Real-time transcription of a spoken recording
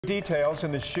Details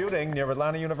in the shooting near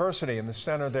Atlanta University in the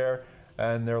center there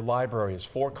and their library as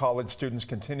 4 college students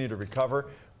continue to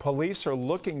recover. Police are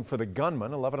looking for the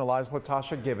gunman. 11 Alive's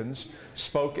Latasha Givens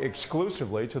spoke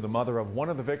exclusively to the mother of one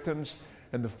of the victims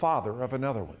and the father of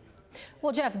another one.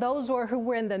 Well, Jeff, those who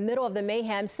were in the middle of the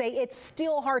mayhem say it's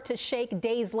still hard to shake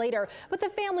days later. But the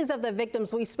families of the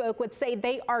victims we spoke with say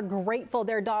they are grateful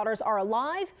their daughters are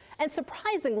alive and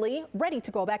surprisingly ready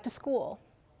to go back to school.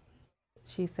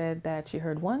 She said that she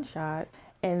heard one shot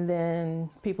and then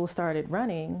people started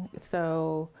running.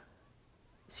 So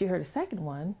she heard a second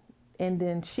one and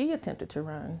then she attempted to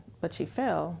run, but she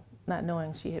fell, not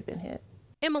knowing she had been hit.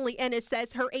 Emily Ennis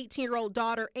says her 18-year-old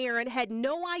daughter, Erin, had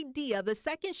no idea the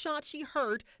second shot she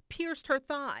heard pierced her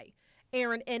thigh.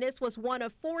 Erin Ennis was one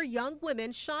of 4 young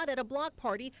women shot at a block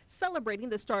party celebrating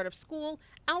the start of school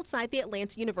outside the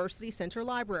Atlanta University Center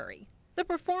Library. The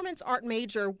performance art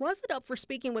major wasn't up for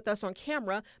speaking with us on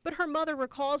camera, but her mother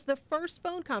recalls the first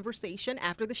phone conversation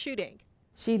after the shooting.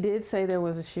 She did say there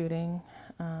was a shooting.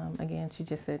 Again, she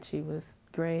just said she was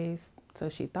grazed, so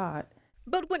she thought.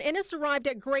 But when Ennis arrived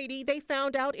at Grady, they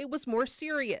found out it was more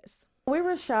serious. We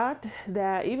were shocked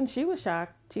that, even she was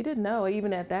shocked. She didn't know,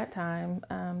 even at that time,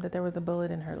 that there was a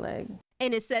bullet in her leg.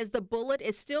 Ennis says the bullet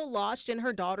is still lodged in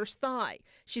her daughter's thigh.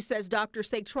 She says doctors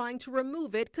say trying to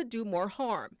remove it could do more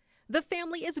harm. The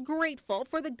family is grateful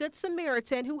for the Good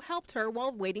Samaritan who helped her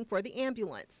while waiting for the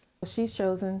ambulance. She's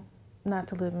chosen not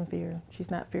to live in fear. She's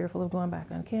not fearful of going back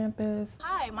on campus.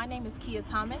 Hi, my name is Kia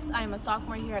Thomas. I am a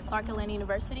sophomore here at Atlanta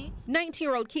University.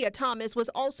 19-year-old Kia Thomas was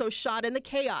also shot in the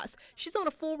chaos. She's on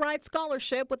a full-ride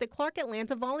scholarship with the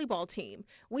Atlanta volleyball team.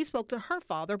 We spoke to her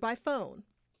father by phone.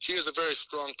 She is a very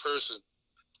strong person.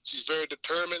 She's very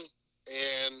determined,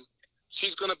 and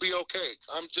she's going to be okay.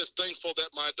 I'm just thankful that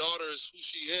my daughter is who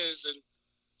she is, and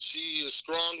she is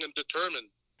strong and determined.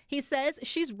 He says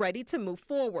she's ready to move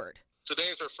forward. Today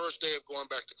is her first day of going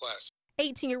back to class.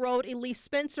 18-year-old Elise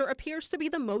Spencer appears to be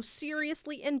the most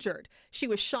seriously injured. She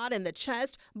was shot in the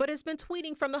chest, but has been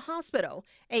tweeting from the hospital.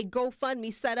 A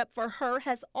GoFundMe set up for her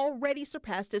has already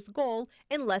surpassed its goal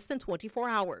in less than 24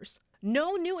 hours.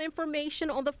 No new information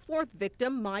on the 4th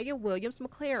victim, Maya Williams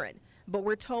McLaren, but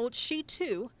we're told she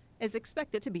too is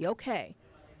expected to be okay.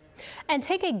 And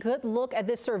take a good look at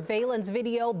this surveillance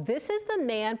video. This is the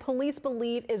man police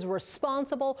believe is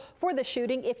responsible for the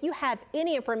shooting. If you have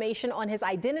any information on his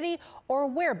identity or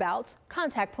whereabouts,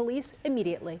 contact police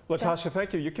immediately. Latasha,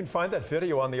 thank you. You can find that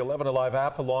video on the 11 Alive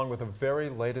app along with the very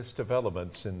latest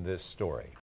developments in this story.